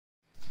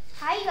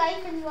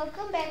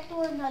welcome back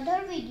to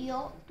another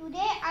video.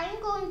 Today I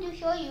am going to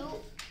show you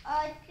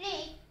a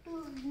trick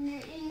to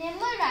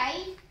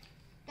memorize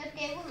the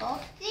table of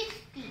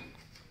 60.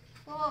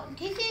 So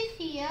this is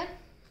here.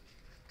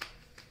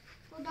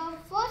 So the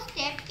first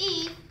step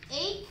is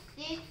 8,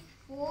 6,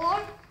 4,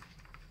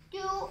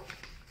 2,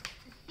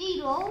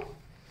 0,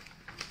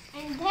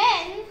 and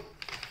then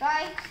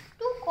write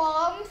 2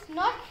 columns,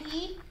 not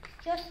 3,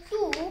 just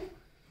 2,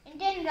 and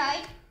then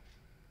write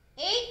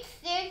 8,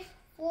 6,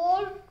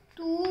 4,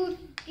 2,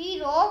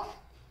 0,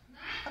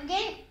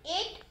 again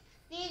 8,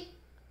 6,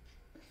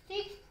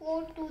 6,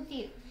 4, 2,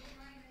 0,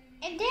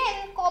 and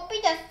then copy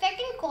the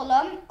second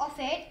column of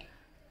it,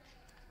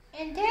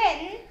 and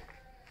then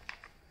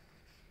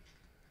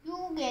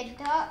you get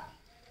the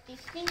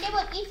 16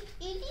 table. It's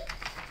easy,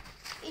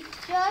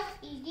 it's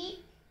just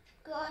easy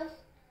because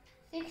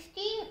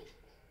 16,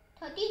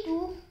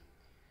 32,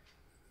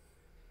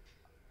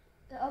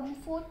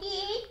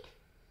 48,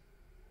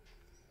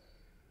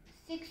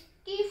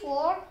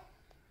 64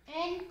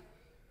 and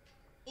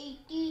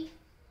 80,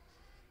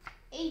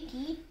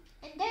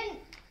 and then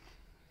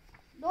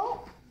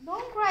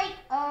don't write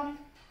 9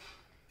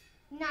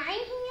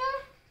 here,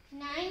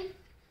 9,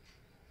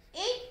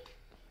 8,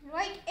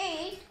 write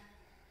 8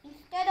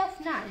 instead of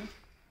 9,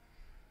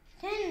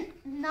 then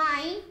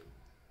 9,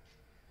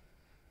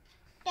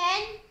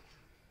 10,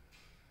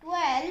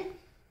 12,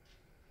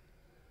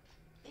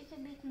 it's a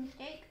big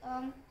mistake,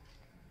 10,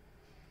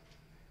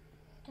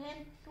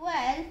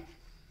 12,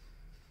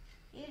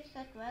 here's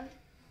the 12,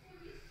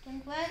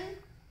 then 12,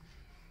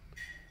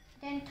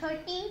 then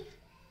 13,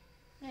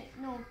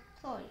 no,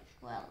 sorry,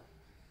 12,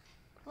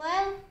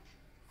 12,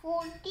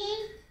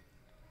 14,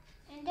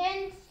 and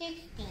then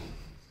 16.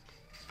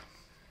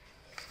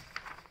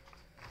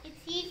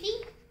 It's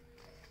easy,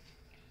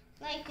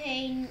 like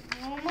a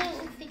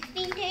normal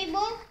 16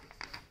 table.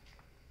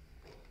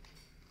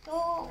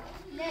 So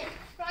let's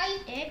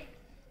write it.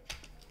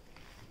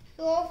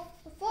 So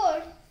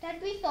first that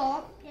we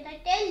saw, that I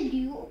tell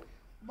you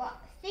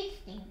about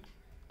 16.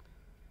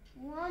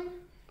 1,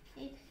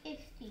 6,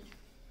 60.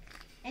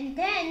 And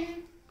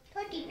then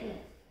 32.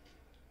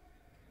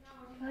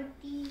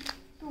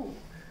 32.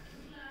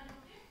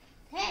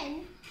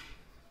 Then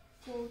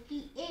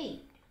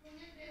 48.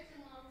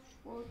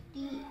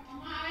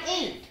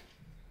 48.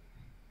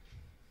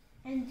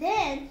 And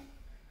then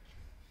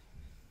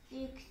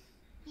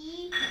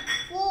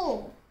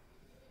 64.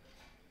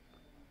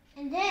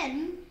 And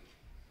then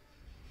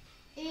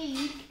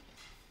 80.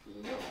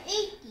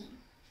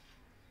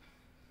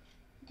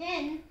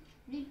 Then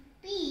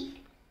repeat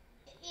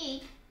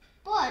 8,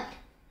 but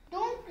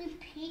don't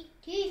repeat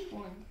this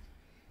one.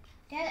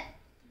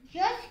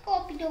 Just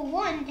copy the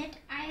one that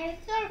I have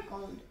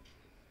circled.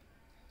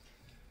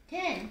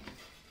 Then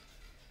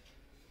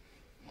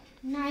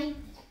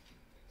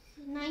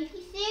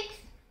 96,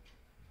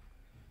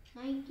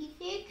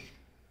 96.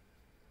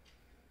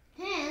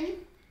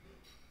 Then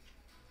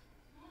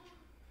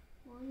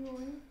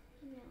 1,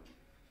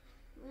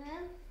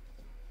 12,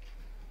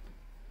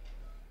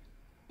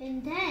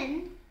 and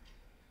then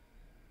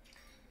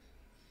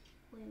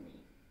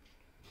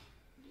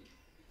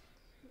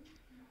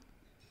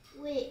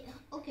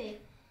okay,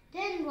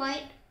 then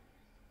write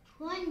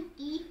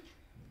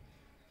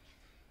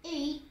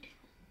 28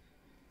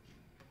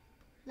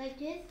 like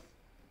this,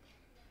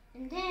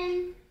 and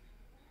then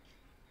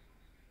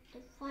the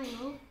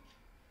final,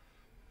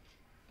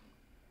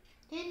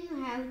 then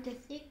you have the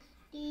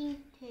 16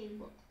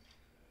 table.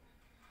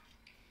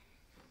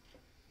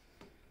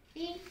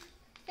 See,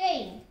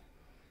 same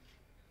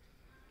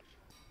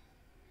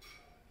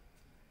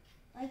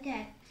like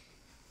that.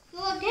 So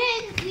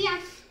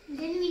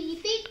then we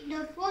repeat the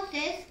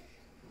process.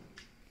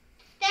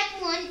 Step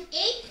 1,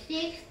 8,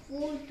 6,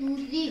 4,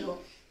 2, 0.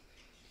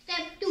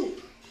 Step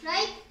 2,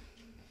 write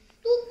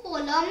 2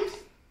 columns,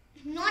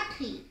 not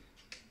 3.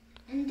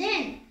 And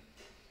then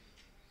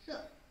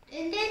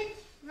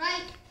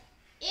write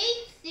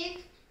 8,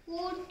 6,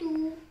 4,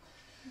 2,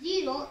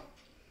 0.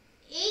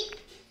 8,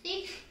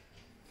 6,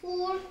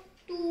 4,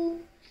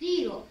 2,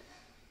 0.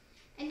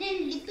 And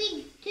then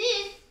repeat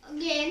this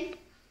again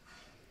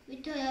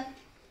with the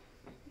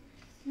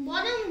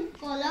bottom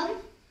column,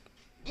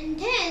 and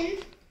then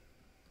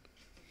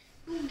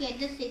you get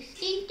the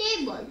 16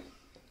 table.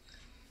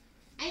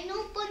 I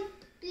know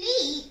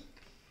complete.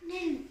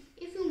 Then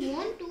if you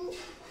want to,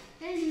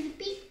 then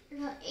repeat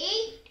the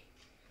 8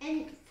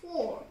 and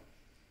 4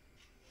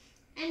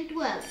 and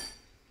 12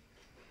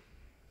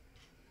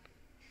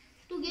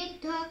 to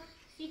get the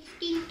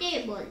 16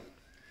 table.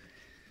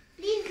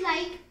 Please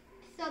like,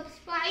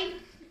 subscribe,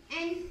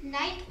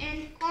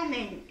 and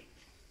comment.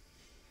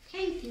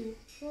 Thank you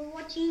for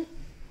watching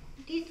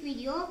this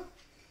video.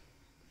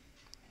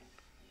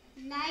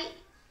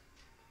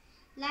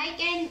 Like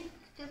and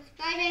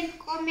subscribe and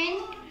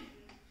comment.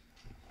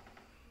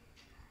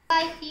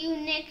 Bye. See you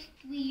next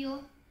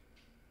video.